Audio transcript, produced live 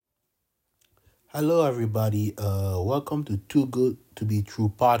Hello, everybody. Welcome to Too Good to Be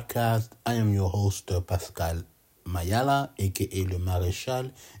True podcast. I am your host, Pascal Mayala, aka Le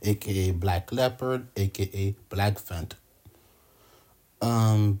Maréchal, aka Black Leopard, aka Black Panther.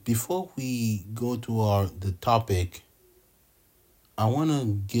 Before we go to the topic, I want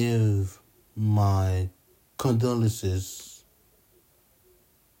to give my condolences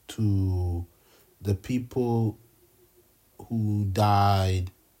to the people who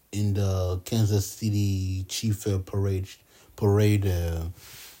died in the Kansas City Chief parade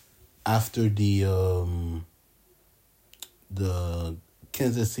after the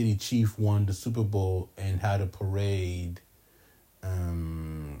Kansas City Chief won the Super Bowl and had a parade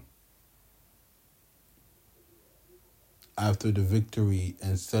after the victory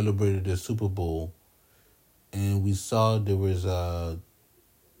and celebrated the Super Bowl, and we saw there was a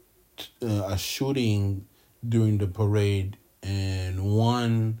shooting during the parade, and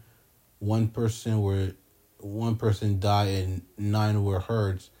one person died and nine were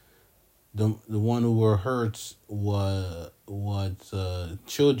hurt. The one who were hurt was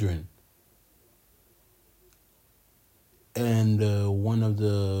children, and one of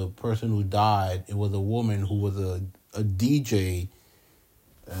the person who died, it was a woman who was a DJ,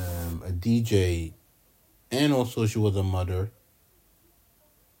 and also she was a mother.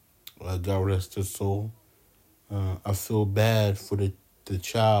 God rest her soul. I feel bad for the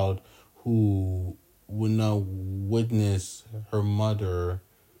child who would not witness her mother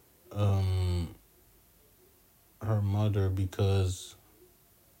because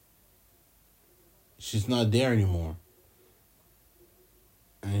she's not there anymore,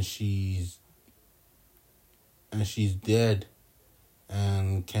 and she's dead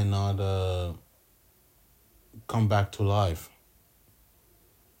and cannot come back to life.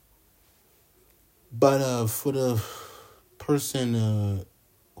 But for the person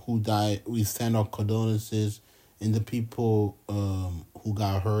who died, we send our condolences, and the people who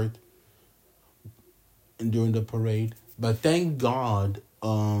got hurt during the parade. But thank God,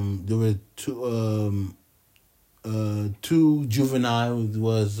 there were two juveniles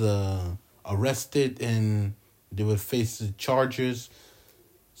was arrested and they would face charges.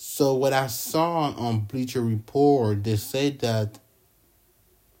 So what I saw on Bleacher Report, they said that.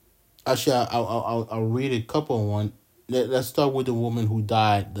 Actually, I'll read a couple of one. Let's start with the woman who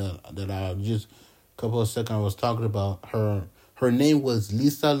died. That I just a couple of seconds I was talking about her. Her name was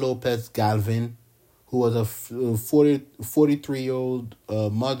Lisa Lopez Galvin, who was a 43-year-old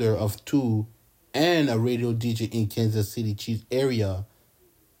mother of two, and a radio DJ in Kansas City Chiefs area,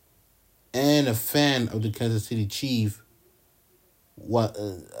 and a fan of the Kansas City Chief. What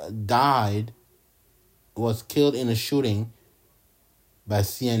was killed in a shooting by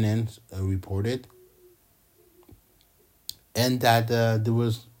CNN reported, and that there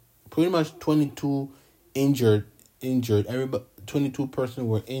was pretty much 22 injured. Everybody, 22 persons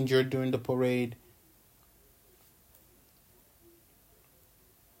were injured during the parade.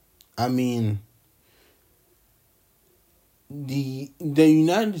 I mean, the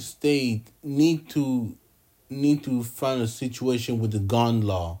United States need to find a situation with the gun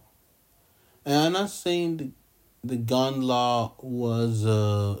law, and I'm not saying the gun law was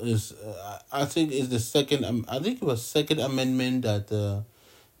I think is the second. I think it was Second Amendment that the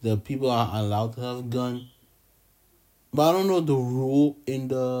people are allowed to have gun. But I don't know the rule in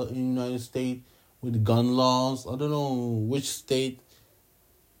the United States with gun laws. I don't know which state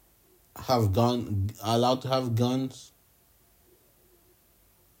have allowed to have guns.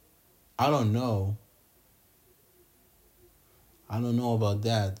 I don't know. I don't know about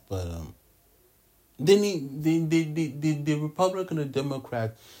that, but they need the Republican and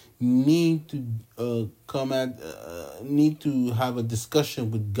Democrat need to need to have a discussion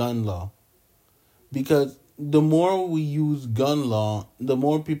with gun law, because the more we use gun law, the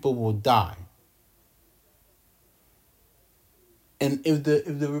more people will die. And if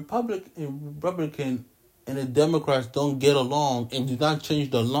the Republican and the Democrats don't get along and do not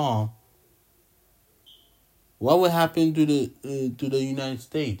change the law, what will happen to the United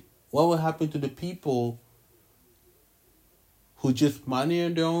States? What will happen to the people who just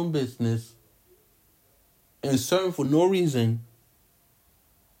minding their own business and serving for no reason,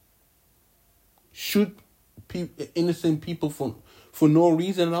 shoot innocent people for no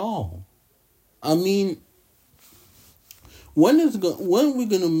reason at all? I mean, when are we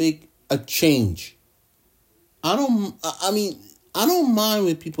gonna make a change? I don't mind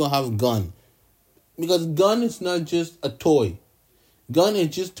when people have gun, because gun is not just a toy. Gun is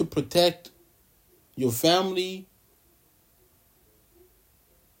just to protect your family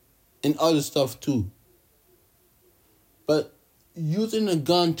and other stuff too. But using a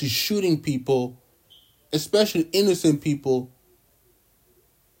gun to shooting people especially innocent people,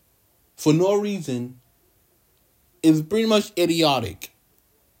 for no reason, is pretty much idiotic.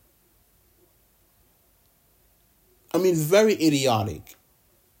 I mean, it's very idiotic.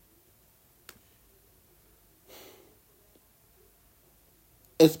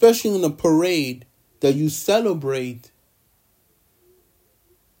 Especially in a parade that you celebrate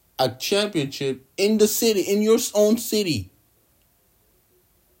a championship in the city, in your own city.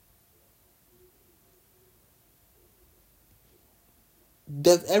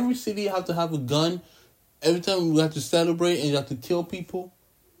 Does every city have to have a gun every time we have to celebrate and you have to kill people?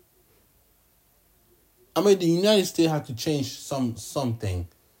 I mean, the United States have to change something.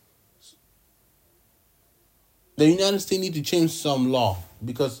 The United States need to change some law,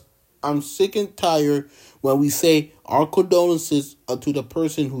 because I'm sick and tired when we say our condolences are to the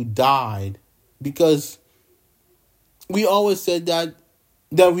person who died, because we always said that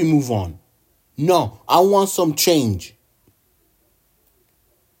we move on. No, I want some change.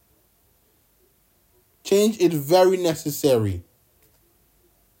 Change is very necessary.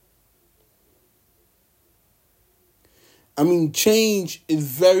 I mean, change is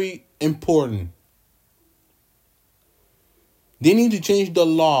very important. They need to change the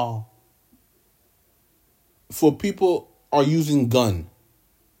law for people are using gun.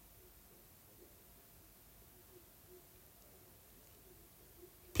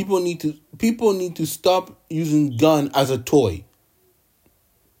 People need to stop using gun as a toy.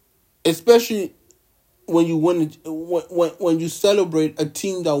 Especially when you when you celebrate a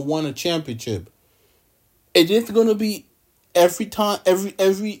team that won a championship. It is going to be every time, every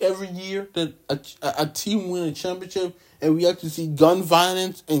year that a team win a championship, and we have to see gun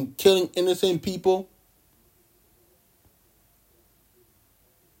violence and killing innocent people.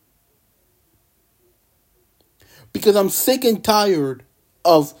 Because I'm sick and tired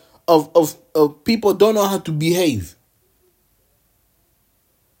of people don't know how to behave.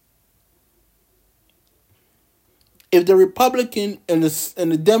 If the Republican and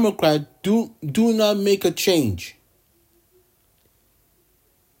the Democrat do not make a change,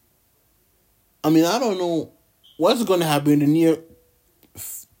 I mean, I don't know what's going to happen in the near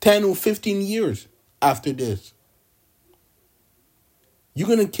 10 or 15 years after this. You're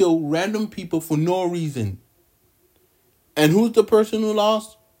going to kill random people for no reason. And who's the person who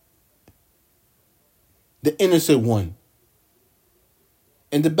lost? The innocent one.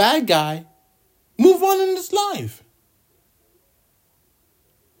 And the bad guy move on in his life.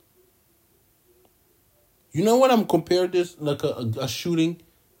 You know what I'm comparing this like a shooting?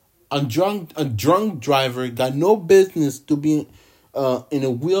 A drunk driver got no business to be in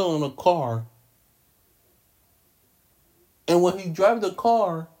a wheel on a car. And when he drives the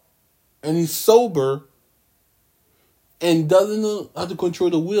car and he's sober and doesn't know how to control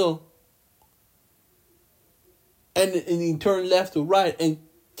the wheel, and he turn left or right and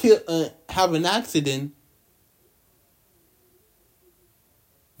have an accident,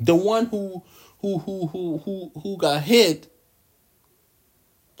 the one who got hit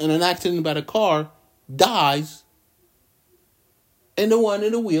in an accident by the car dies, and the one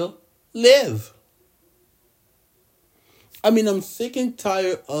in the wheel live. I mean, I'm sick and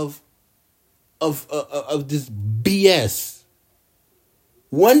tired of this BS.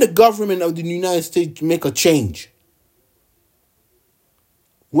 When the government of the United States make a change,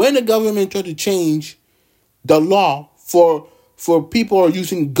 when the government try to change the law for people who are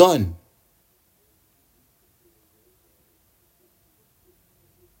using gun,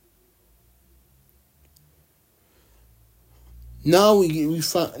 now we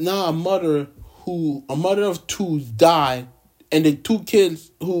find now a mother of two died, and the two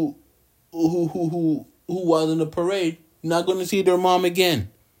kids who was in the parade not going to see their mom again.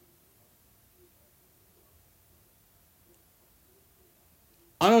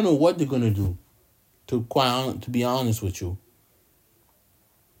 I don't know what they're going to do, to be honest with you.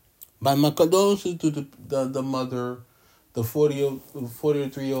 But my condolences to the mother, the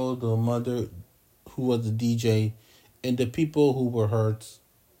 43-year-old, the mother who was the DJ, and the people who were hurt.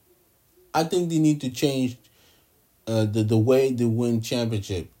 I think they need to change the way they win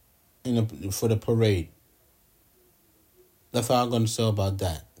championship for the parade. That's all I'm going to say about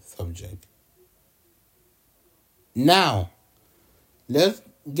that subject. Now, let's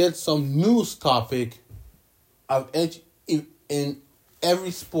get some news topic in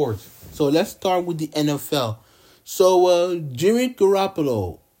every sport. So let's start with the NFL. So Jimmy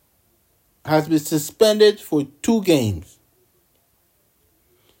Garoppolo has been suspended for 2 games,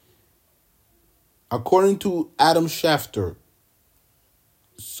 according to Adam Schefter.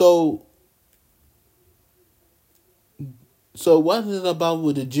 So So what is it about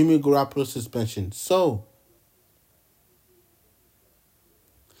with the Jimmy Garoppolo suspension? So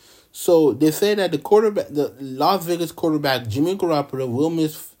they say that the Las Vegas quarterback Jimmy Garoppolo will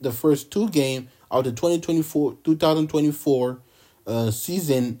miss the first two games of the 2024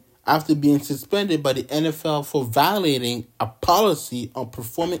 season after being suspended by the NFL for violating a policy on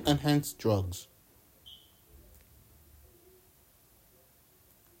performance enhanced drugs.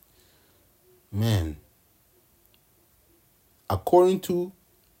 Man, according to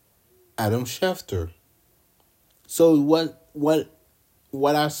Adam Schefter. So what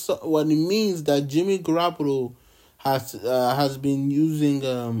it means that Jimmy Garoppolo has been using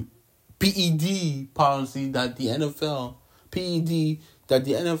PED policy that the NFL PED that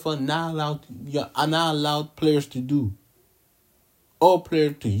the NFL are not allowed players to do, or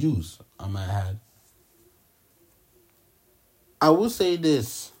players to use. I might add. I will say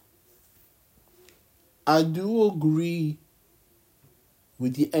this. I do agree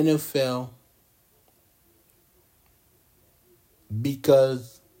with the NFL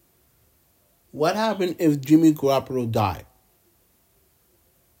because what happened if Jimmy Garoppolo died?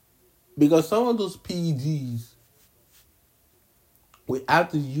 Because some of those PEDs we have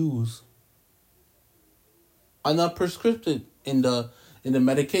to use are not prescribed in the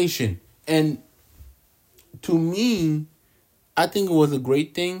medication. And to me, I think it was a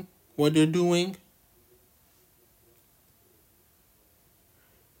great thing what they're doing.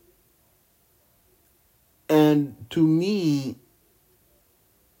 And to me,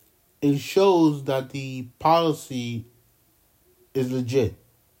 it shows that the policy is legit.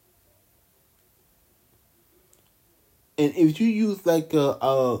 And if you use like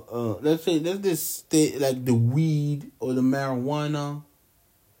let's just say like the weed or the marijuana,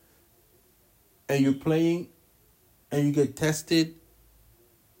 and you're playing, and you get tested,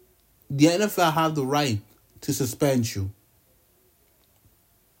 the NFL have the right to suspend you.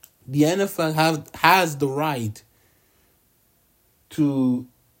 The NFL has the right to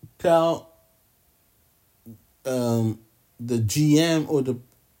tell the GM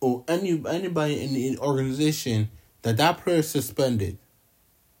or anybody in the organization that player is suspended.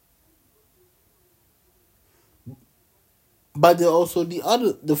 But there also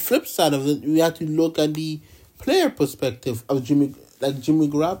the flip side of it, we have to look at the player perspective of Jimmy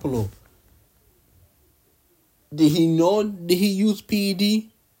Garoppolo. Did he know? Did he use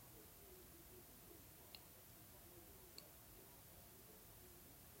PED?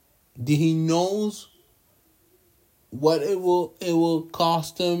 Did he knows what it will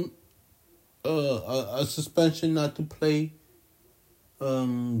cost him a suspension not to play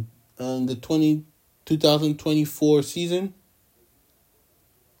the 2024 season?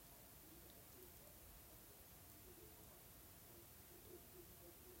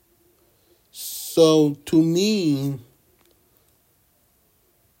 So to me,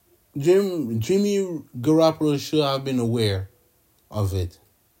 Jimmy Garoppolo should have been aware of it.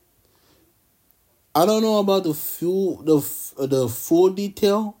 I don't know about the full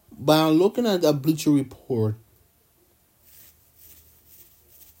detail, but I'm looking at the Bleacher Report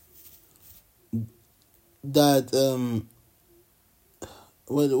that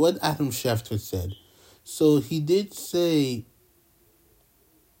what Adam Schefter said. So he did say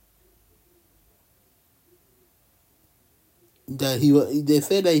that they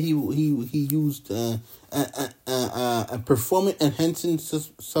said that he used a performance enhancing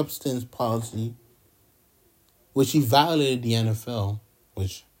substance policy, which he violated the NFL,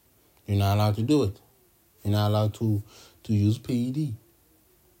 which you're not allowed to do it. You're not allowed to use PED.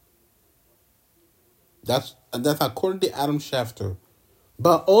 That's according to Adam Schefter.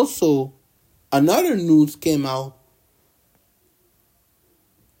 But also, another news came out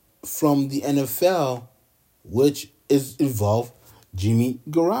from the NFL, which is involved Jimmy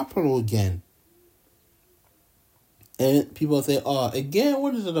Garoppolo again. And people say, "Oh, again,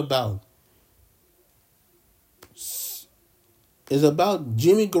 what is it about?" It's about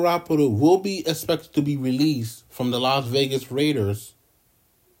Jimmy Garoppolo will be expected to be released from the Las Vegas Raiders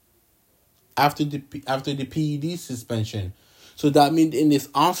after the PED suspension. So that means in this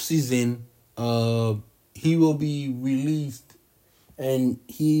offseason, he will be released, and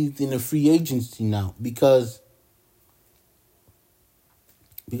he's in a free agency now because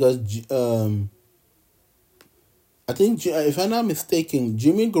I think, if I'm not mistaken,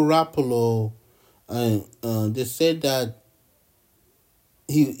 Jimmy Garoppolo, they said that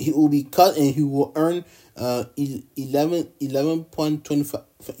he will be cut and he will earn 11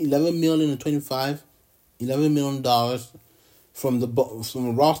 million dollars from the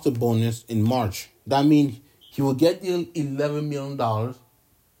roster bonus in March. That means he will get the $11 million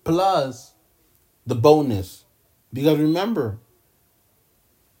plus the bonus. Because remember,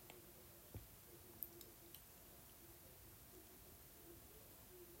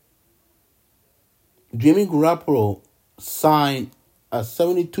 Jimmy Garoppolo signed a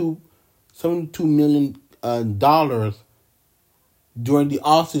 $72 million dollars during the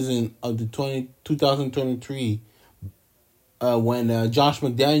offseason of the 2023 when Josh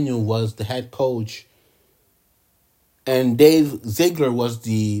McDaniel was the head coach and Dave Ziegler was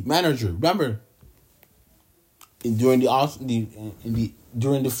the manager. Remember, during the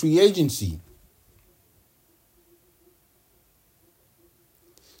during the free agency.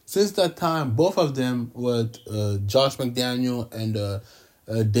 Since that time, both of them, with Josh McDaniel and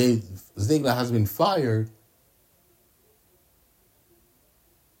Dave Ziegler, has been fired.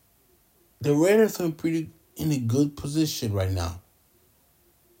 The Raiders are in a good position right now.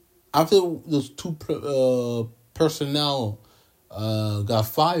 After those two personnel got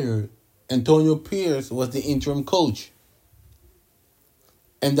fired, Antonio Pierce was the interim coach.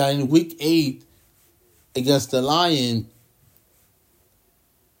 And that in week 8 against the Lions,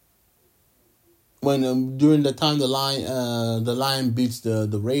 when during the time the Lion beats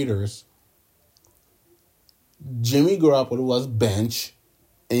the Raiders, Jimmy Garoppolo was benched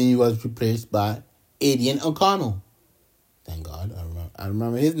and he was replaced by Aidan O'Connell. Thank God, I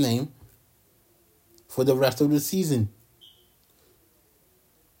remember his name for the rest of the season.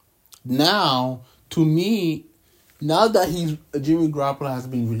 Now, to me, now that Jimmy Garoppolo has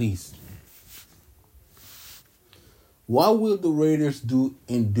been released, what will the Raiders do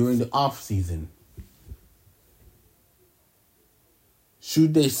during the off season?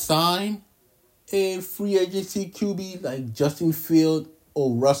 Should they sign a free agency QB like Justin Fields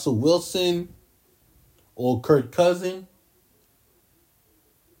or Russell Wilson or Kirk Cousins?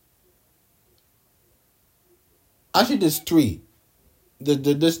 Actually, there's three.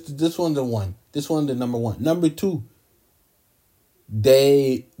 This one the one. This one the number one. Number two,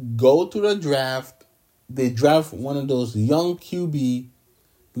 they go to the draft. They draft one of those young QB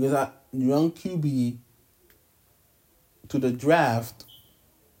young QB to the draft.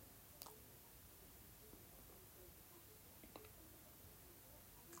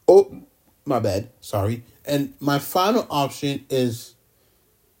 Oh, my bad. Sorry. And my final option is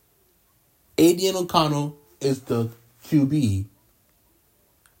Aidan O'Connell is the QB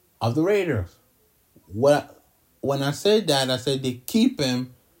of the Raiders. When I said that, I said they keep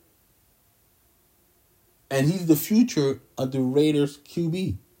him and he's the future of the Raiders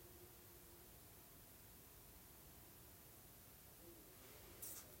QB.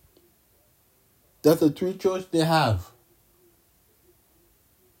 That's the three choice they have.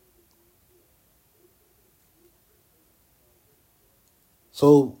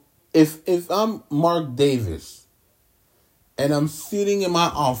 So if I'm Mark Davis and I'm sitting in my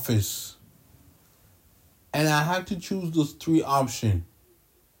office and I have to choose those three options,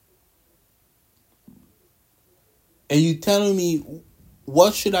 and you telling me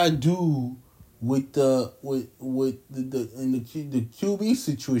what should I do with the QB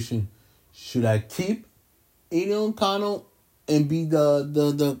situation? Should I keep Aidan O'Connell and be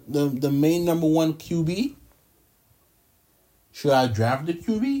the main number one QB? Should I draft the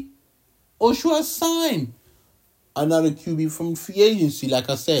QB? Or should I sign another QB from free agency, like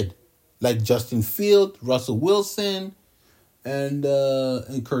I said? Like Justin Fields, Russell Wilson, and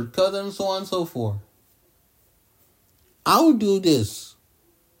Kirk Cousins, so on and so forth. I would do this.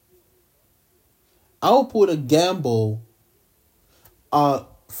 I would put a gamble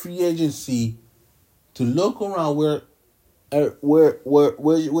free agency to look around which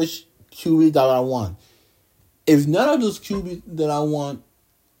QB that I want. If none of those QB that I want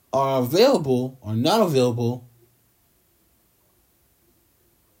are available or not available,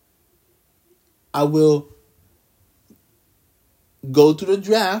 I will go to the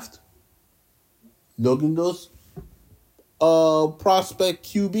draft, look in those prospect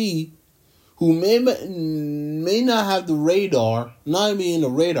QB who may not have the radar, not even in the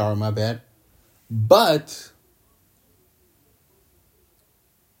radar, my bad, but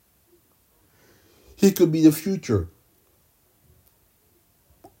he could be the future.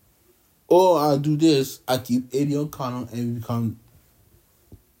 Or I do this, I keep Aidan O'Connell and become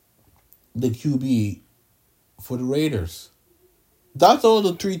the QB for the Raiders. That's all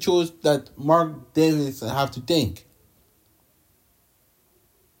the three choices that Mark Davis have to think.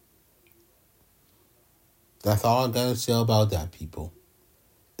 That's all I gotta say about that, people.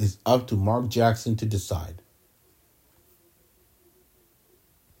 It's up to Mark Jackson to decide.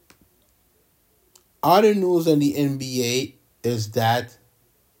 Other news in the NBA is that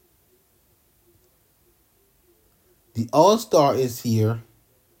the All-Star is here.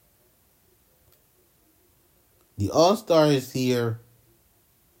 The All Star is here,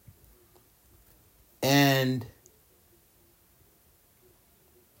 and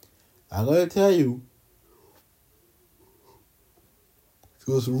I gotta tell you,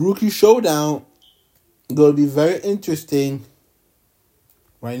 this rookie showdown gonna be very interesting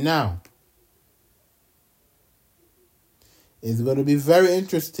right now. It's gonna be very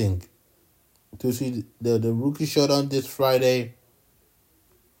interesting to see the rookie showdown this Friday.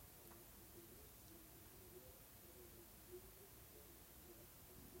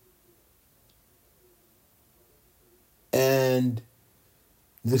 And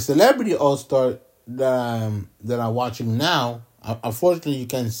the Celebrity All Star that I'm watching now, unfortunately you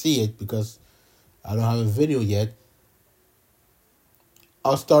can't see it because I don't have a video yet,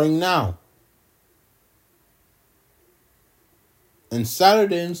 are starting now. And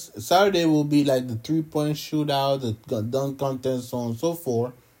Saturday will be like the 3-point shootout, the dunk contest, so on and so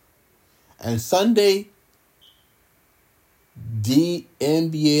forth. And Sunday, the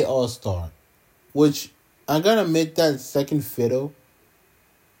NBA All Star, which I'm gonna make that second fiddle.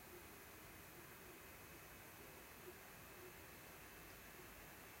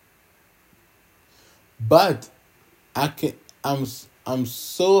 But I'm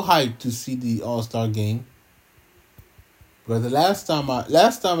so hyped to see the All Star game. Because the last time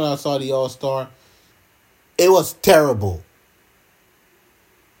I saw the All Star, it was terrible.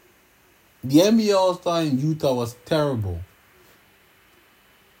 The NBA All Star in Utah was terrible.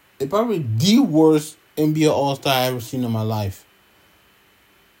 It's probably the worst NBA All Star I ever seen in my life.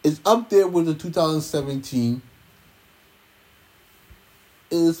 It's up there with the 2017.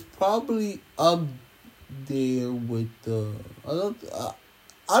 It's probably up there with the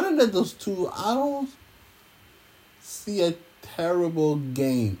other than those two. I don't see a terrible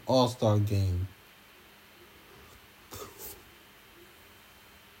game, All Star game.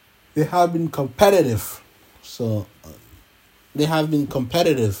 They have been competitive, so they have been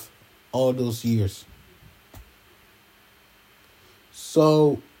competitive all those years.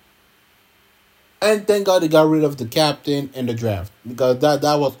 So, and thank God they got rid of the captain and the draft, because that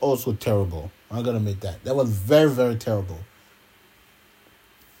was also terrible. I'm gonna admit that was very, very terrible.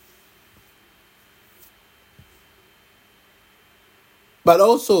 But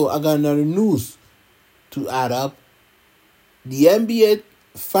also, I got another news to add up. The NBA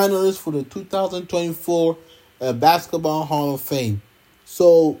finalists for the 2024 Basketball Hall of Fame.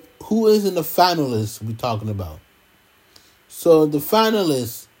 So, who is in the finalists we're talking about? So, the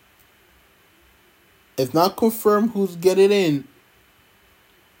finalists, it's not confirmed who's getting in.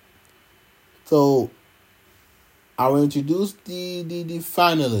 So, I will introduce the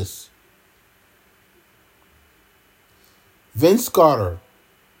finalists. Vince Carter,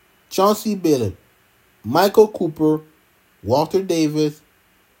 Chauncey Billups, Michael Cooper, Walter Davis,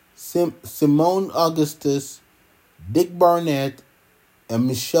 Simone Augustus, Dick Barnett, and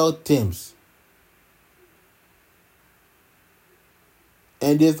Michelle Timms.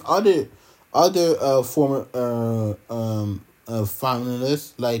 And there's other former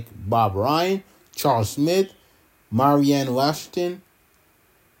finalists like Bob Ryan, Charles Smith, Marianne Washington,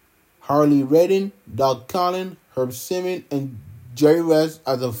 Harley Redding, Doug Collins, Herb Simmons, and Jerry West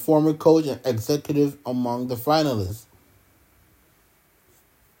as a former coach and executive among the finalists.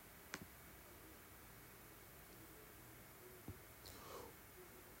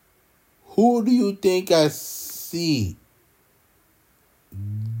 Who do you think I see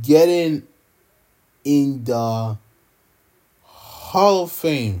getting in the Hall of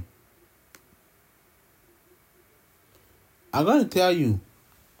Fame? I'm going to tell you.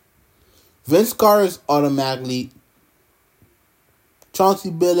 Vince Carter is automatically.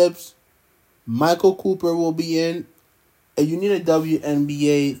 Chauncey Billups, Michael Cooper will be in. And you need a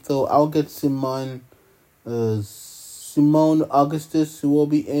WNBA, so I'll get Simone Augustus, who will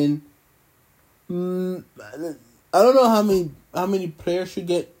be in. I don't know how many players should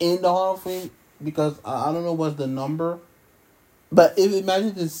get in the Hall of Fame, because I don't know what's the number. But if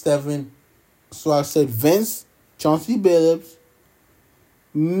imagine it's 7, so I said Vince, Chauncey Billups,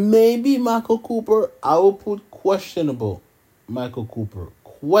 maybe Michael Cooper. I will put questionable Michael Cooper.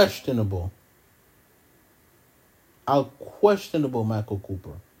 Questionable. I'll questionable Michael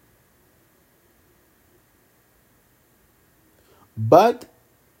Cooper. But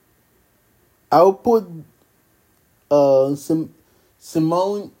I'll put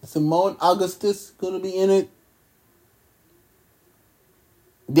Simone Augustus gonna be in it.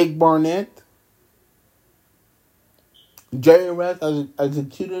 Dick Barnett, Jerry West as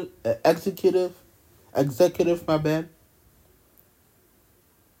executive. My bad.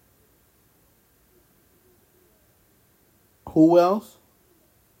 Who else?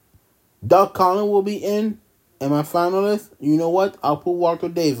 Doug Collins will be in And my finalists, you know what? I'll put Walter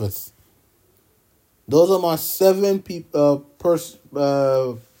Davis. Those are my seven people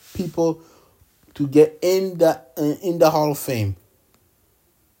to get in the Hall of Fame.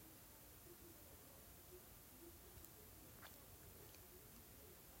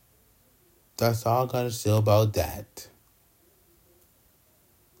 That's all I gotta say about that.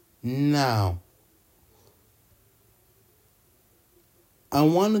 Now, I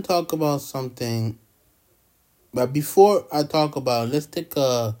want to talk about something, but before I talk about it, let's take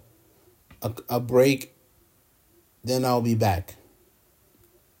a break, then I'll be back.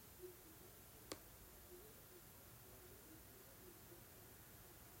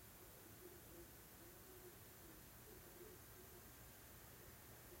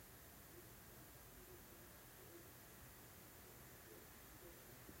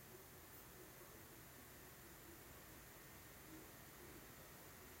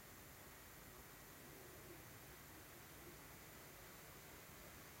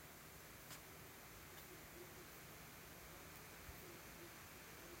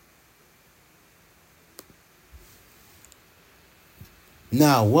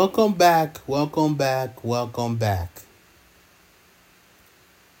 Now, welcome back, welcome back, welcome back.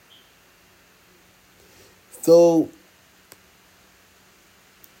 So,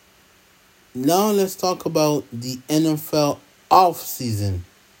 now let's talk about the NFL off season.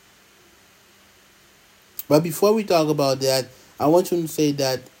 But before we talk about that, I want you to say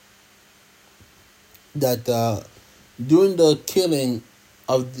that during the killing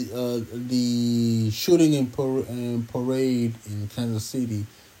of the shooting in parade in Kansas City,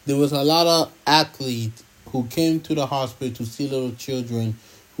 there was a lot of athletes who came to the hospital to see little children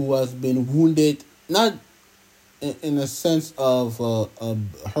who has been wounded, not in a sense of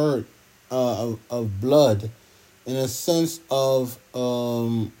hurt, of blood, in a sense of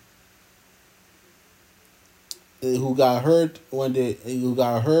who got hurt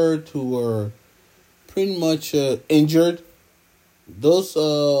who were pretty much injured. Those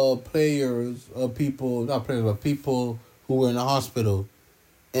players, people, not players, but people who were in the hospital,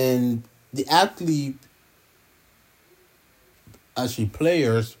 and the athlete, actually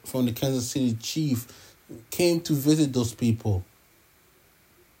players from the Kansas City Chief, came to visit those people.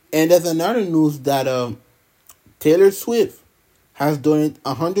 And there's another news that Taylor Swift has donated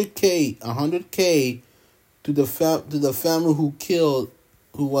 100K to the family who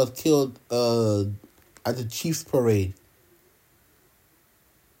was killed at the Chiefs parade.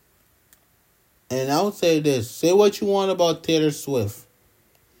 And I would say this: say what you want about Taylor Swift,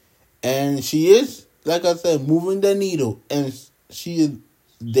 and she is, like I said, moving the needle, and she is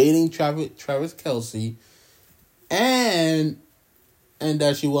dating Travis Kelce, and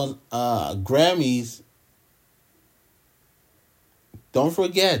that she won Grammys. Don't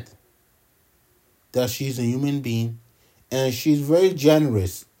forget that she's a human being, and she's very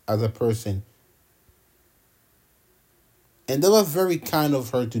generous as a person, and that was very kind of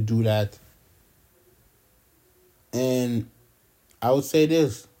her to do that. And I would say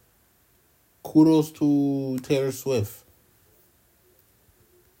this: kudos to Taylor Swift.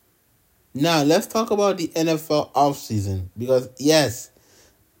 Now, let's talk about the NFL offseason. Because, yes,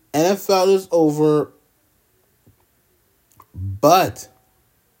 NFL is over, but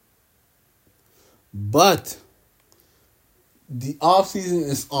the offseason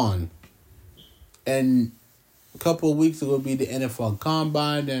is on. And a couple of weeks ago will be the NFL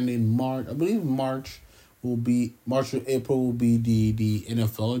Combine. And in March, I believe March or April will be the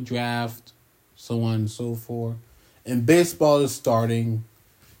NFL Draft, so on and so forth. And baseball is starting.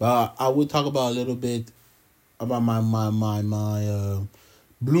 But I will talk about a little bit about my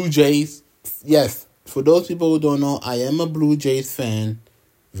Blue Jays. Yes, for those people who don't know, I am a Blue Jays fan.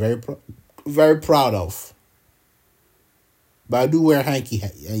 Very proud of. But I do wear a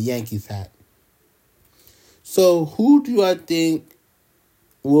Yankees hat. So who do I think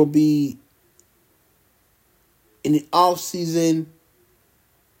will be in the off season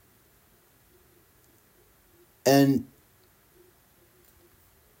and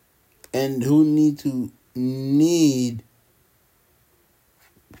who need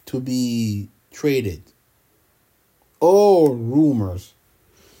to be traded, or rumors?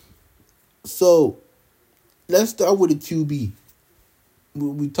 So let's start with the QB.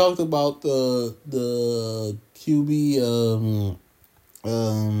 We talked about the QB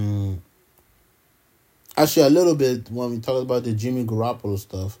actually a little bit when we talked about the Jimmy Garoppolo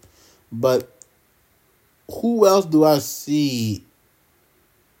stuff, but who else do I see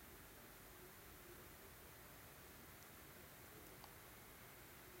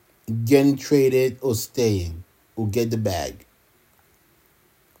getting traded or staying or get the bag?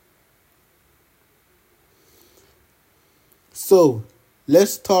 So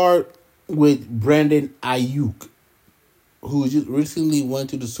let's start with Brandon Ayuk, who just recently went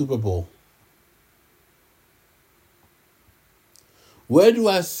to the Super Bowl. Where do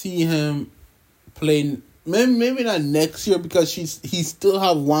I see him playing? Maybe not next year because he still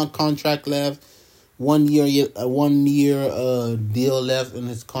have one contract left, 1 year, 1 year deal left in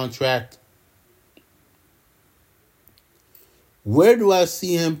his contract. Where do I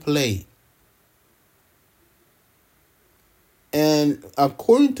see him play? And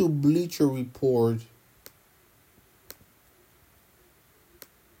according to Bleacher Report,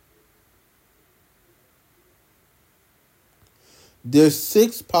 there's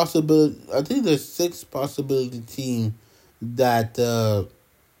six possible. I think there's six possibility team that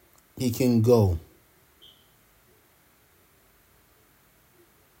he can go.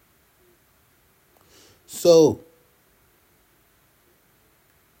 So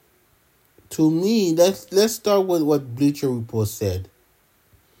to me, let's start with what Bleacher Report said.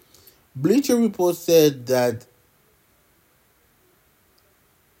 Bleacher Report said that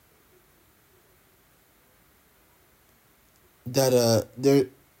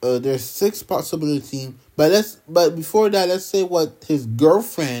there's six possibilities, but before that, let's say what his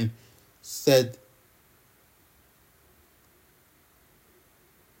girlfriend said.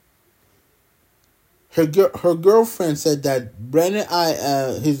 Her girlfriend said that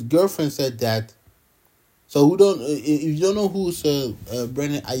his girlfriend said that. So who don't if you don't know who's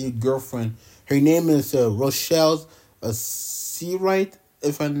Brandon Ayuk girlfriend, her name is Rochelle Seawright,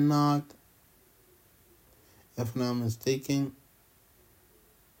 if I'm not mistaken.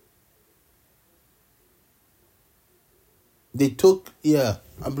 They took I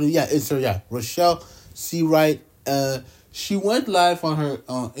believe it's her Rochelle Seawright. She went live on her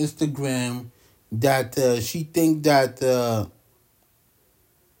Instagram that she think that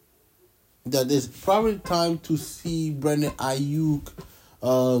it's probably time to see Brandon Ayuk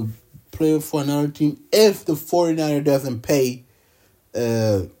play for another team if the 49er doesn't pay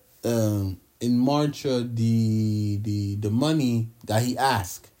in March the money that he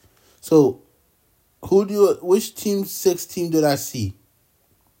asked. So which team, six team did I see?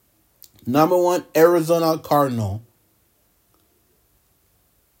 Number one, Arizona Cardinal.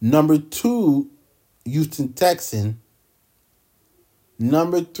 Number two, Houston Texan.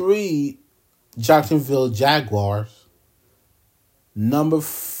 Number three, Jacksonville Jaguars. Number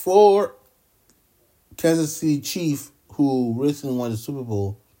four, Kansas City Chiefs, who recently won the Super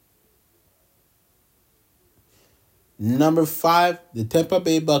Bowl. Number five, the Tampa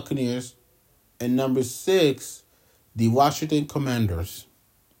Bay Buccaneers. And number six, the Washington Commanders.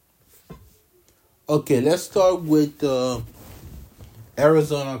 Okay, let's start with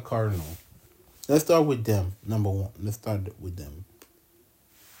Arizona Cardinal. Let's start with them. Number one. Let's start with them.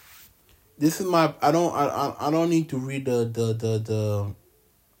 This is my. I don't need to read the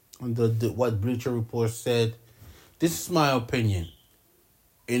what Bleacher Report said. This is my opinion,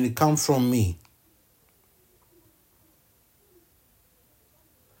 and it comes from me.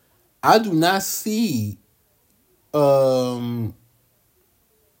 I do not see. I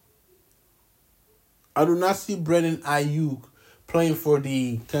do not see Brandon Ayuk playing for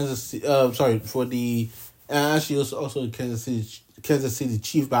the for the actually also Kansas City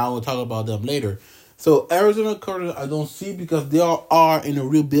Chiefs, but I will talk about them later. So Arizona Cardinals, I don't see because they are in a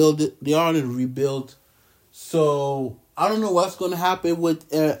rebuild. They are in a rebuild. So I don't know what's going to happen with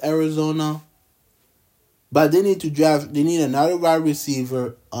Arizona, but they need to draft. They need another wide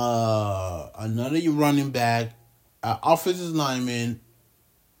receiver, another running back, offensive lineman,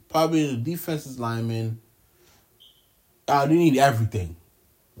 probably the defensive lineman. They need everything.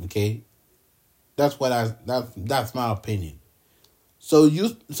 Okay, that's my opinion. So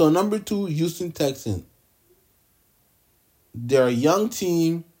number two, Houston Texans. They're a young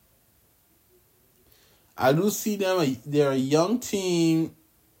team. I do see them. They're a young team.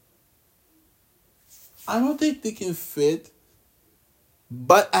 I don't think they can fit,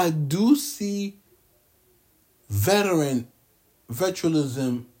 but I do see veteran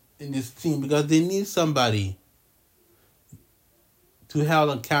veteralism in this team because they need somebody to held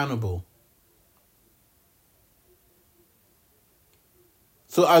accountable.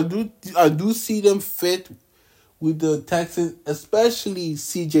 So I do see them fit with the Texans, especially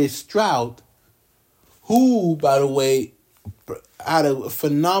C.J. Stroud, who, by the way, had a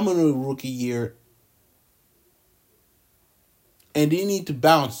phenomenal rookie year, and they need to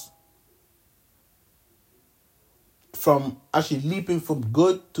bounce from actually leaping from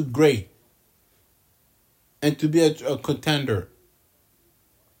good to great, and to be a contender.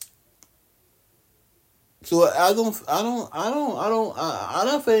 So I don't think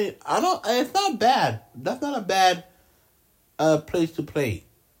it's not bad. That's not a bad place to play.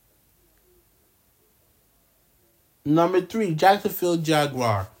 Number 3, Jacksonville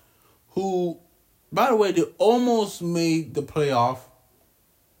Jaguar, who, by the way, they almost made the playoff.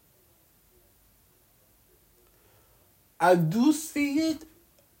 I do see it,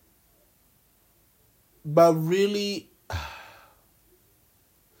 but really,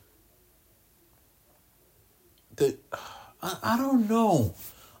 I don't know.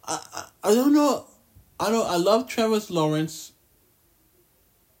 I don't know. I love Travis Lawrence.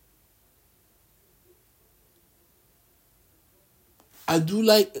 I do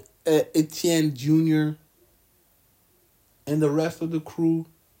like Etienne Jr. and the rest of the crew.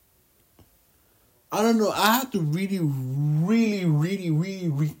 I don't know. I have to really, really, really, really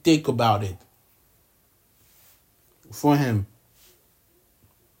rethink about it for him.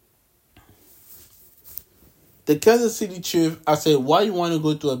 The Kansas City Chiefs, I said, why you want to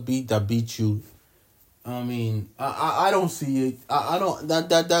go to a beat that beat you? I mean, I don't see it. I don't.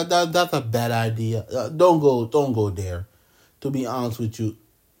 That's a bad idea. Don't go there. To be honest with you,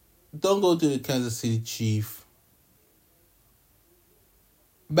 don't go to the Kansas City Chiefs.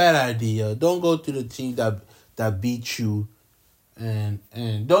 Bad idea. Don't go to the team that beat you, and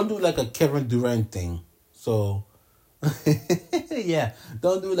don't do like a Kevin Durant thing. So, yeah,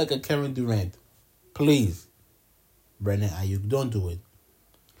 don't do like a Kevin Durant, please. Brandon Ayuk, don't do it.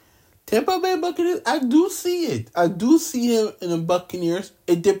 Tampa Bay Buccaneers, I do see it. I do see him in the Buccaneers.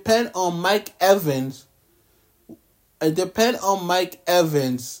 It depends on Mike Evans. If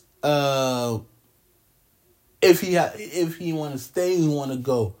he want to stay, he want to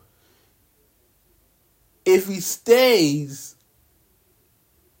go. If he stays,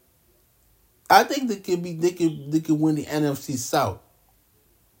 I think they could win the NFC South.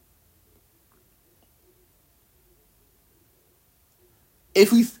 If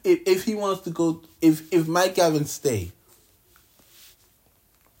he wants to go, if Mike Evans stay.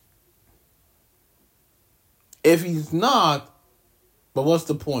 If he's not, but what's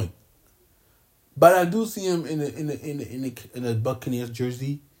the point? But I do see him in the Buccaneers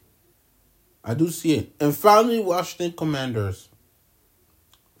jersey. I do see it. And finally, Washington Commanders.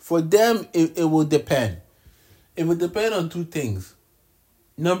 For them, it will depend. It will depend on 2 things.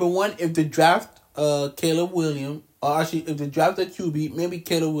 Number 1, if they draft Caleb Williams, or actually if they draft a QB, maybe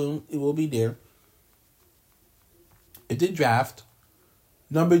Caleb Williams, it will be there. If they draft.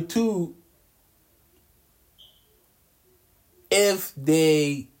 Number 2, if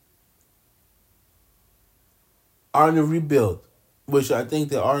they are in a rebuild, which I think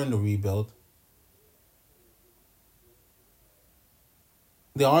they are in a rebuild.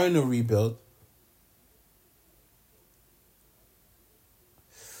 They are in a rebuild.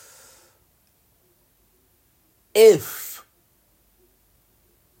 If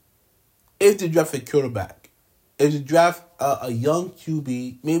they draft a quarterback, if they draft a young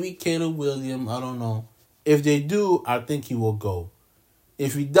QB, maybe Caleb Williams, I don't know. If they do, I think he will go.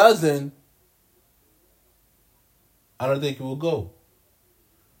 If he doesn't, I don't think he will go.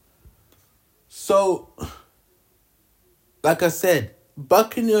 So, like I said,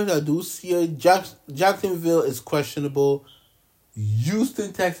 Buccaneers, I do see it. Jacksonville is questionable.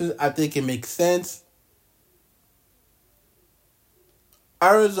 Houston, Texas, I think it makes sense.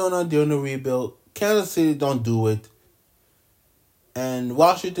 Arizona, they're in a rebuild. Kansas City, don't do it. And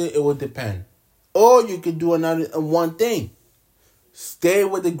Washington, it will depend. Or you could do another one thing. Stay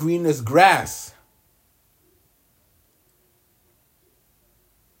with the greenest grass.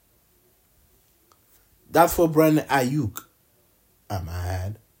 That's for Brandon Ayuk. I might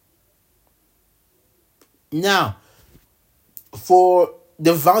add. Now, for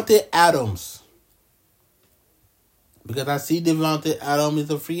Devontae Adams. Because I see Devontae Adams is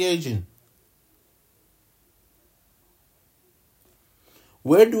a free agent.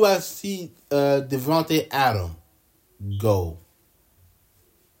 Where do I see Devontae Adams go?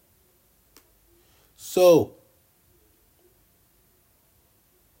 So,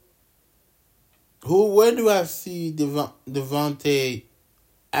 where do I see Devontae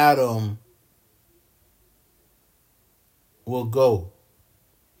Adams will go?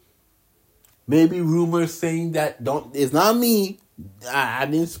 Maybe rumors saying that it's not me. I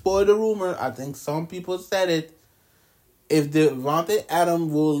didn't spoil the rumor. I think some people said it. If Devontae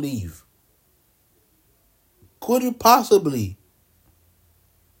Adams will leave, could it possibly?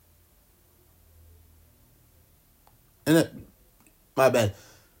 My bad.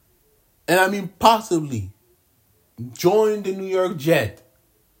 And I mean possibly join the New York Jets,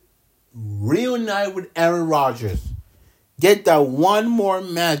 reunite with Aaron Rodgers, get that one more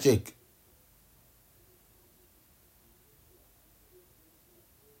magic.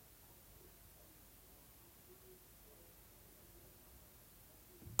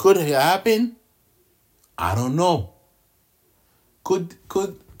 Could it happen? I don't know. Could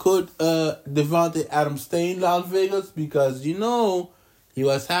Devontae Adams stay in Las Vegas because he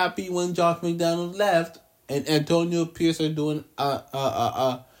was happy when Josh McDaniels left and Antonio Pierce are doing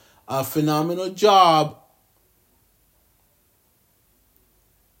a phenomenal job,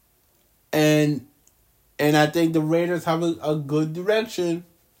 and I think the Raiders have a good direction.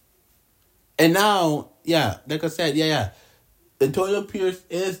 And now, yeah, like I said, yeah. Antonio Pierce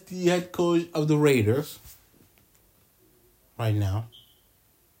is the head coach of the Raiders right now.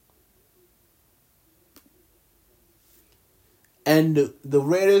 And the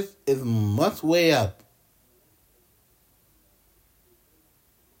Raiders is much way up.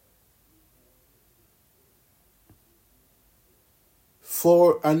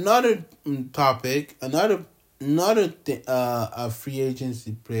 For another topic, a free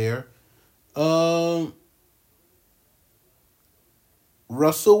agency player, um,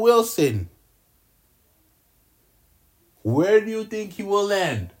 Russell Wilson. Where do you think he will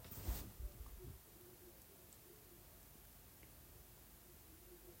land?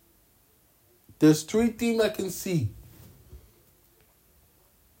 There's three teams I can see: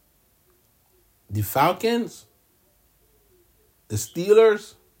 the Falcons, the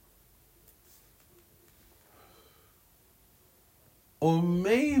Steelers, or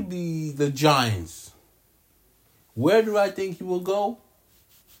maybe the Giants. Where do I think he will go?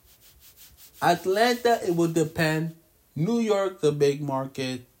 Atlanta, it will depend. New York, the big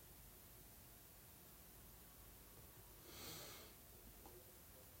market.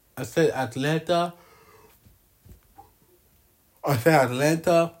 I said Atlanta.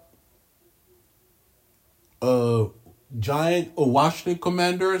 Uh, Giant or Washington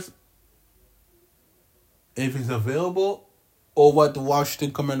Commanders, if it's available, or what the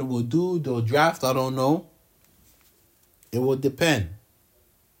Washington Commander will do, they'll draft. I don't know. It will depend.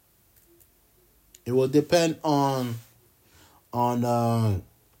 It will depend on what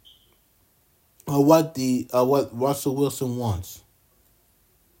Russell Wilson wants.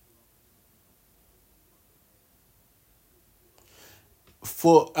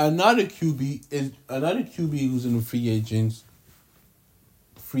 For another QB who's in the free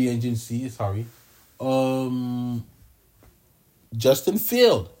agency. Sorry, um, Justin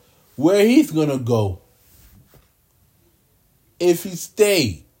Field, where he's gonna go if he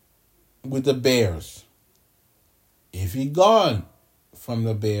stay with the Bears, if he gone from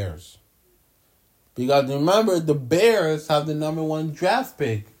the Bears, because remember the Bears have the number one draft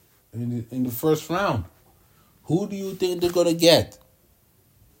pick in the first round. Who do you think they're gonna get?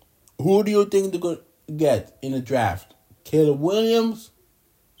 Who do you think they're going to get in the draft? Caleb Williams?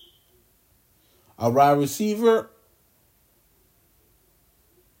 A wide receiver?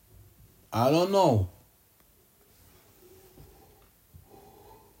 I don't know.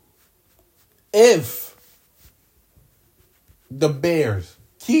 If the Bears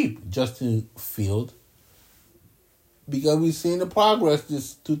keep Justin Field, because we've seen the progress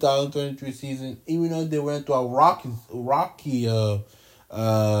this 2023 season, even though they went to a rocky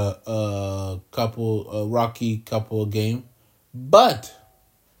couple game, but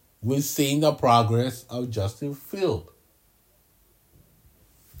we're seeing the progress of Justin Field.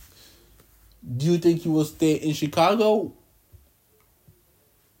 Do you think he will stay in Chicago?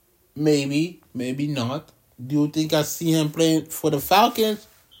 Maybe, maybe not. Do you think I see him playing for the Falcons?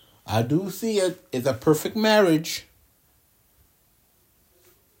 I do see it. It's a perfect marriage.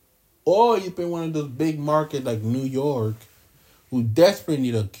 Or you play one of those big markets like New York, who desperately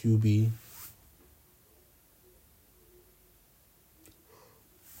need a QB.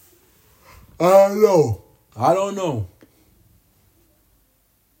 I don't know.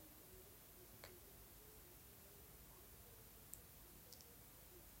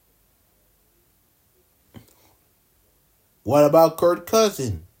 What about Kirk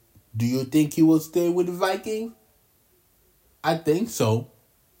Cousins? Do you think he will stay with the Vikings? I think so.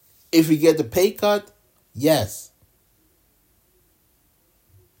 If he get the pay cut, yes.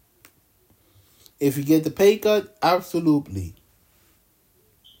 If you get the pay cut, absolutely.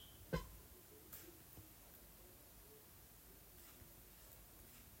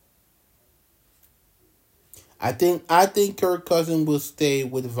 I think Kirk Cousins will stay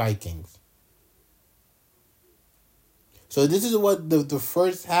with the Vikings. So this is what the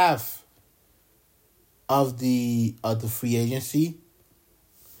first half of the free agency.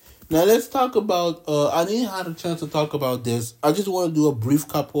 Now let's talk about. I didn't have a chance to talk about this. I just want to do a brief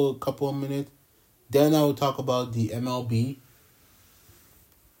couple of minutes. Then I will talk about the MLB.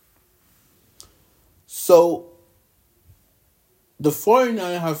 So the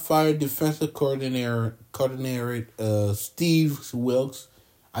 49ers have fired defensive coordinator Steve Wilkes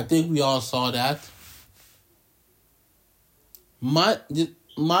I think we all saw that. My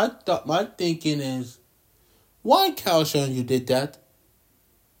my thinking is, why, Kyle Shanahan, you did that?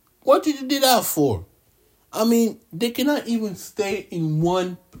 What did you do that for? I mean, they cannot even stay in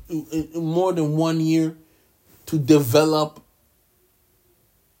more than 1 year to develop.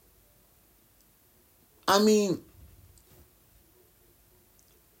 I mean,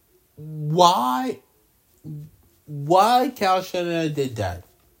 why? Why Kyle Shanahan did that?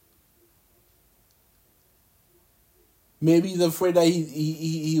 Maybe he's afraid that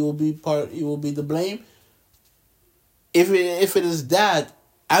he will be he will be the blame. If it is that,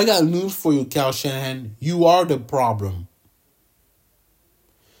 I got news for you, Kyle Shanahan. You are the problem.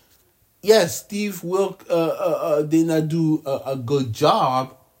 Yes, Steve Wilk did not do a good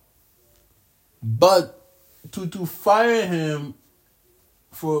job, but to fire him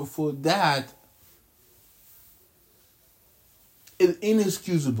for that is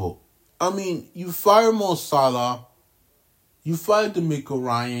inexcusable. I mean, you fire Mo Salah, you fired DeMeco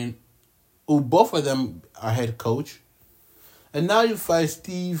Ryan, who both of them are head coach, and now you fire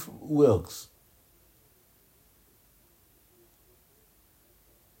Steve Wilkes,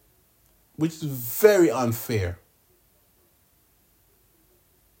 which is very unfair.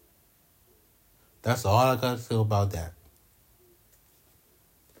 That's all I got to say about that.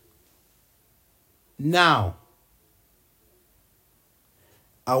 Now,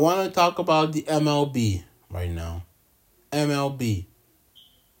 I want to talk about the MLB right now. MLB.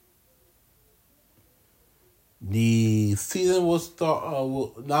 The season will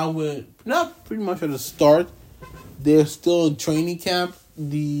start. Now we're not pretty much at the start. They're still in training camp.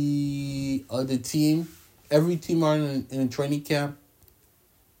 The other team, every team are in training camp.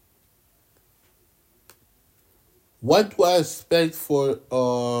 What do I expect for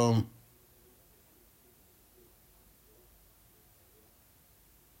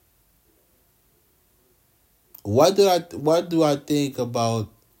what do I think about?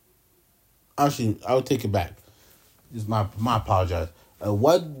 Actually, I'll take it back. This is my apologize.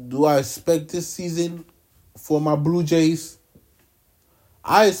 What do I expect this season for my Blue Jays?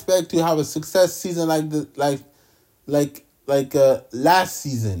 I expect to have a success season like last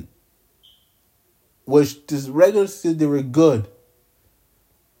season, which this regular season they were good.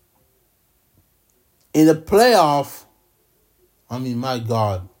 In the playoff, I mean, my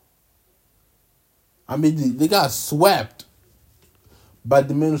God. I mean, they got swept by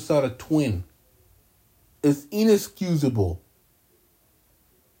the Minnesota Twins. It's inexcusable.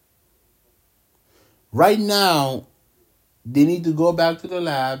 Right now, they need to go back to the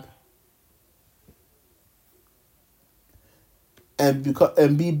lab and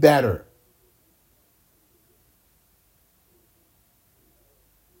be better.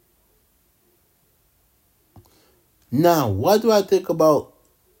 Now, what do I think about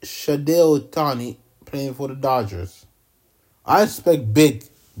Shohei Ohtani playing for the Dodgers? I expect big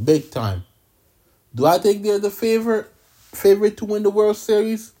time. Do I think they're the favorite to win the World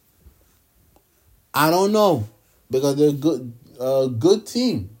Series? I don't know, because they're good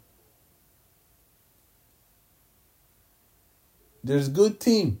team. There's good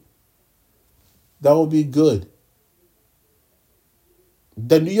team that will be good.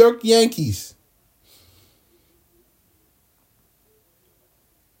 The New York Yankees.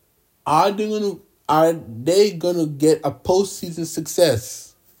 Are they gonna get a postseason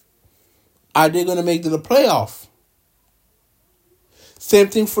success? Are they gonna make it to the playoff? Same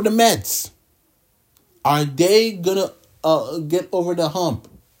thing for the Mets. Are they gonna get over the hump?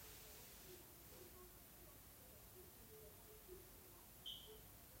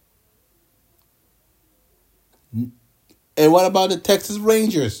 And what about the Texas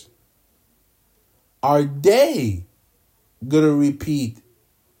Rangers? Are they gonna repeat?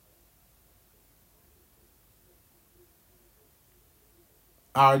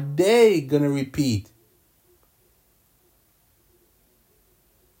 Are they gonna repeat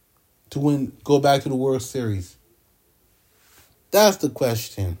to win? Go back to the World Series. That's the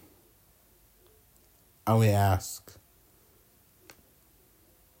question I will ask.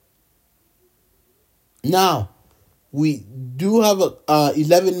 Now, we do have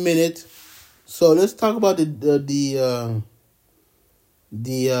 11 minutes, so let's talk about the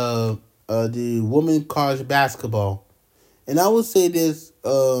women college basketball. And I would say this: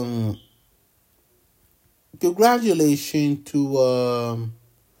 congratulations to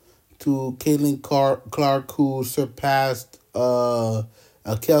Caitlin Clark, who surpassed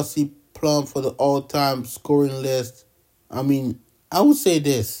Kelsey Plum for the all-time scoring list. I mean, I would say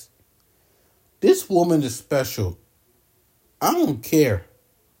this: this woman is special. I don't care.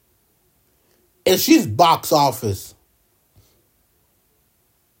 And she's box office.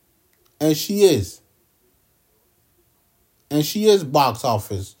 And she is. And she is box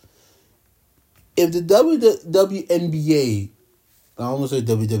office. If the WNBA, I almost say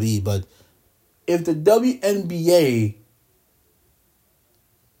WWE, but if the WNBA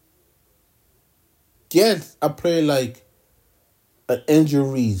gets a player like an Andrew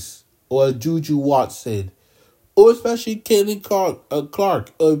Reese or a Juju Watson, or especially Caitlin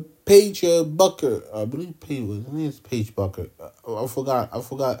Clark, or Paige Bucker, I believe Paige was her name is Paige Bucker. I forgot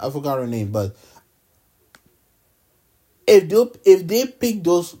her name, but if they pick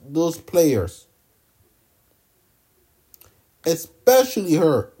those players, especially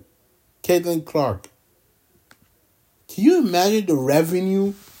her, Caitlin Clark, can you imagine the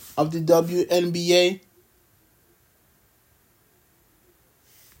revenue of the WNBA?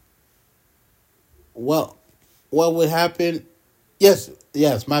 Well, what would happen? Yes,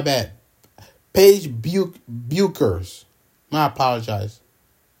 my bad. Paige Buchers. I apologize.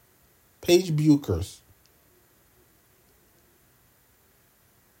 Paige Buchers.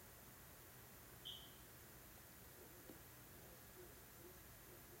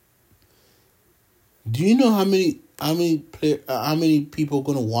 Do you know how many people are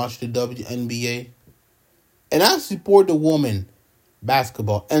gonna watch the WNBA? And I support the woman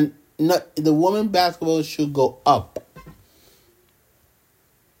basketball, and not the woman basketball should go up.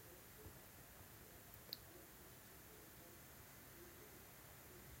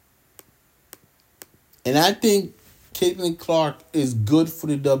 And I think Caitlin Clark is good for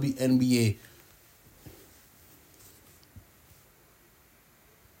the WNBA.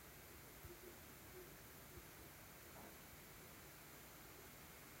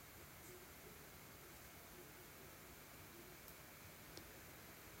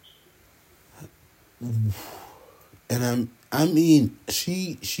 And I mean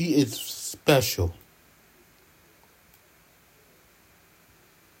she is special.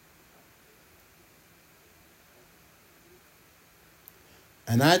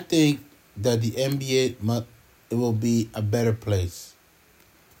 And I think that the it will be a better place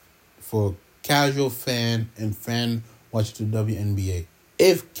for casual fan and fan watch the WNBA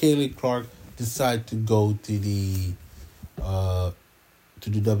if Kaylee Clark decide to go uh to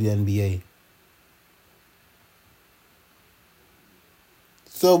the WNBA.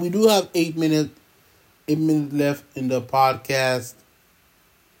 So we do have 8 minutes left in the podcast.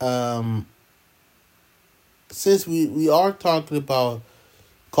 Um, since we are talking about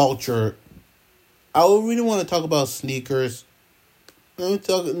culture, I would really want to talk about sneakers. Let me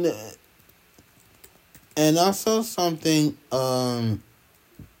talk, and I saw something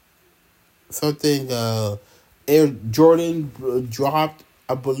Air Jordan dropped.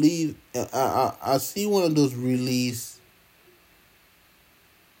 I believe I see one of those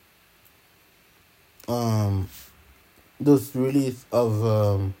um release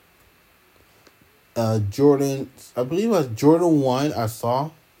of Jordan. I believe it was Jordan 1. I saw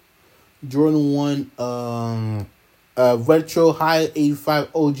Jordan 1 retro high 85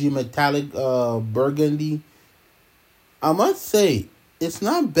 OG metallic burgundy. I must say it's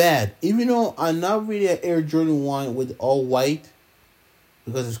not bad, even though I'm not really an Air Jordan 1 with all white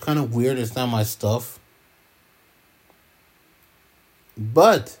because it's kind of weird. It's not my stuff,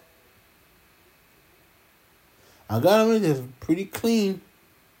 but I gotta admit it's pretty clean.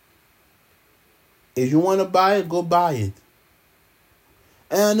 If you want to buy it, go buy it.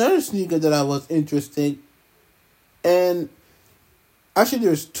 And another sneaker that I was interested, and actually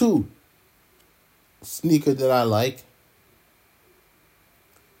there's two sneakers that I like.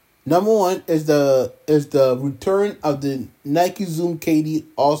 Number one is the return of the Nike Zoom KD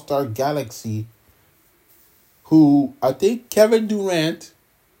All Star Galaxy, who I think Kevin Durant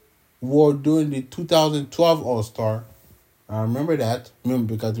wore during the 2012 All Star. I remember that.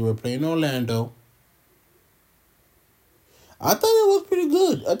 Remember because we were playing Orlando. I thought it was pretty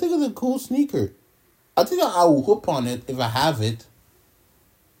good. I think it's a cool sneaker. I think I will hoop on it if I have it.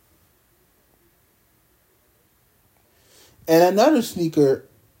 And another sneaker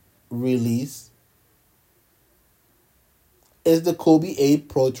release is the Kobe 8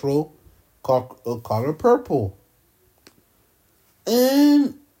 Protro color purple.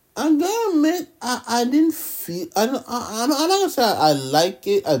 And I'm gonna admit, I didn't feel, I'm not gonna say I like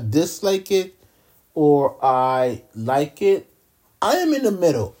it, I dislike it, or I like it. I am in the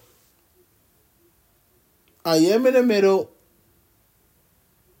middle. I am in the middle.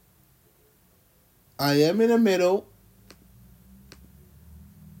 I am in the middle.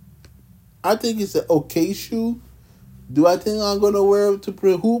 I think it's an okay shoe. Do I think I'm gonna wear it to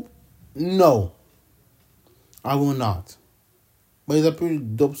play hoop? No, I will not. But it's a pretty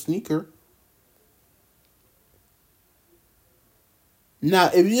dope sneaker.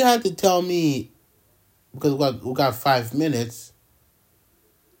 Now, if you had to tell me, because we got 5 minutes,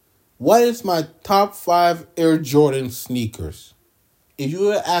 what is my top 5 Air Jordan sneakers? If you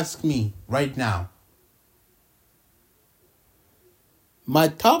were to ask me right now, my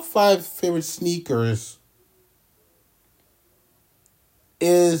top 5 favorite sneakers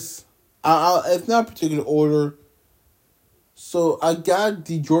is, it's not a particular order. So I got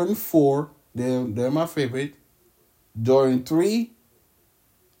the Jordan 4. They're my favorite. Jordan 3.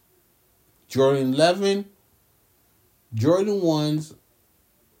 Jordan 11. Jordan 1s.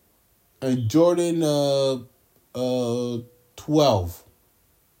 And Jordan 12.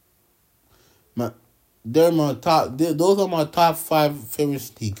 They're my top. Those are my top 5 favorite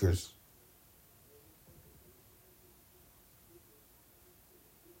sneakers.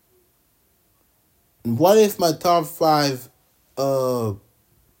 What is my top 5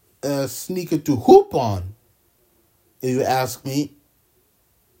 sneaker to hoop on? If you ask me,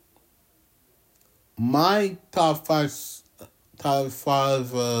 my top five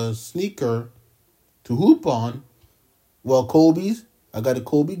sneaker to hoop on. Well, Kobe's. I got a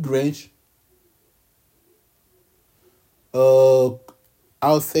Kobe Grinch.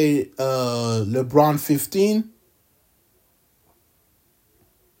 I'll say LeBron 15.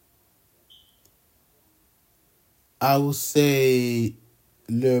 I will say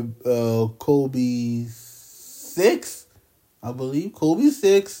Kobe 6. I believe Kobe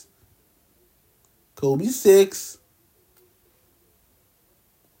 6. Kobe 6.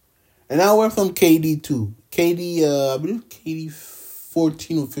 And I went from KD too. KD, I believe KD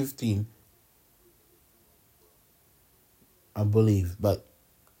 14 or 15. I believe. But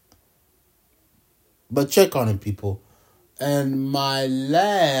check on it, people. And my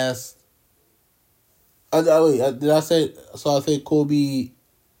last... did I say... So I say Kobe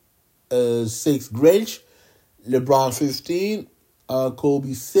 6 Grinch. LeBron 15.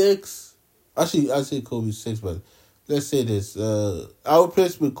 Kobe 6. Actually, I say Kobe 6, but let's say this. I would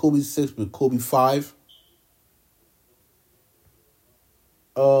replace with Kobe 6 with Kobe 5.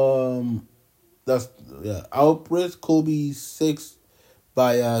 That's, yeah. I would replace Kobe 6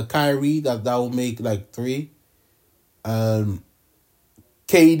 by Kyrie. That will make like 3.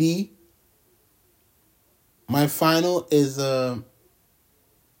 KD. My final is you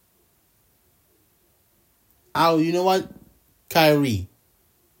know what? Kyrie.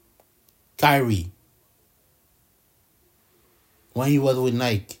 When he was with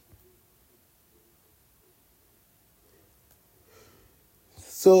Nike.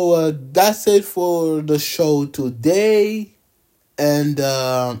 So that's it for the show today. And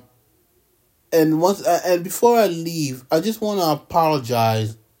before I leave, I just want to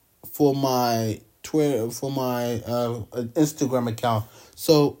apologize for my Twitter, for my Instagram account.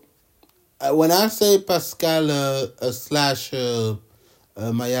 So when I say Pascal slash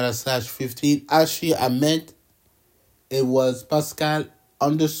Mayala slash 15, actually I meant it was Pascal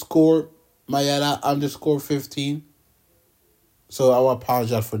underscore Mayala underscore 15. So I will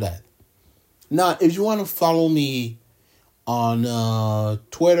apologize for that. Now, if you want to follow me on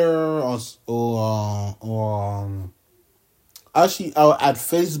Twitter or actually at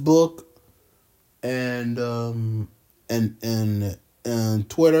Facebook and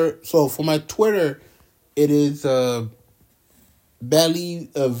Twitter. So for my Twitter, it is Belly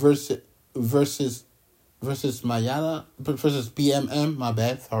versus Mayala versus PMM. My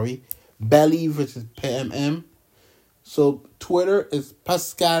bad, sorry. Belly versus PMM. So Twitter is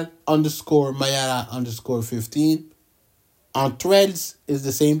Pascal underscore Mayala underscore 15. On Threads is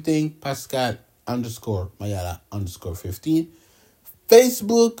the same thing. Pascal underscore Mayala underscore 15.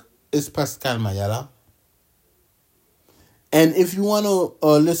 Facebook is Pascal Mayala. And if you want to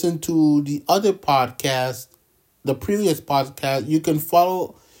listen to the other podcast, the previous podcast, you can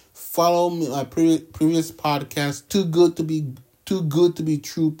follow me, my previous podcast, Too Good to Be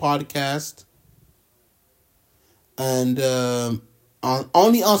True podcast, and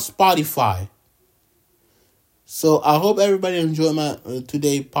only on Spotify. So I hope everybody enjoyed my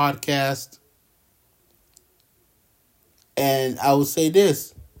today podcast, and I will say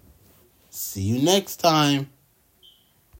this: see you next time.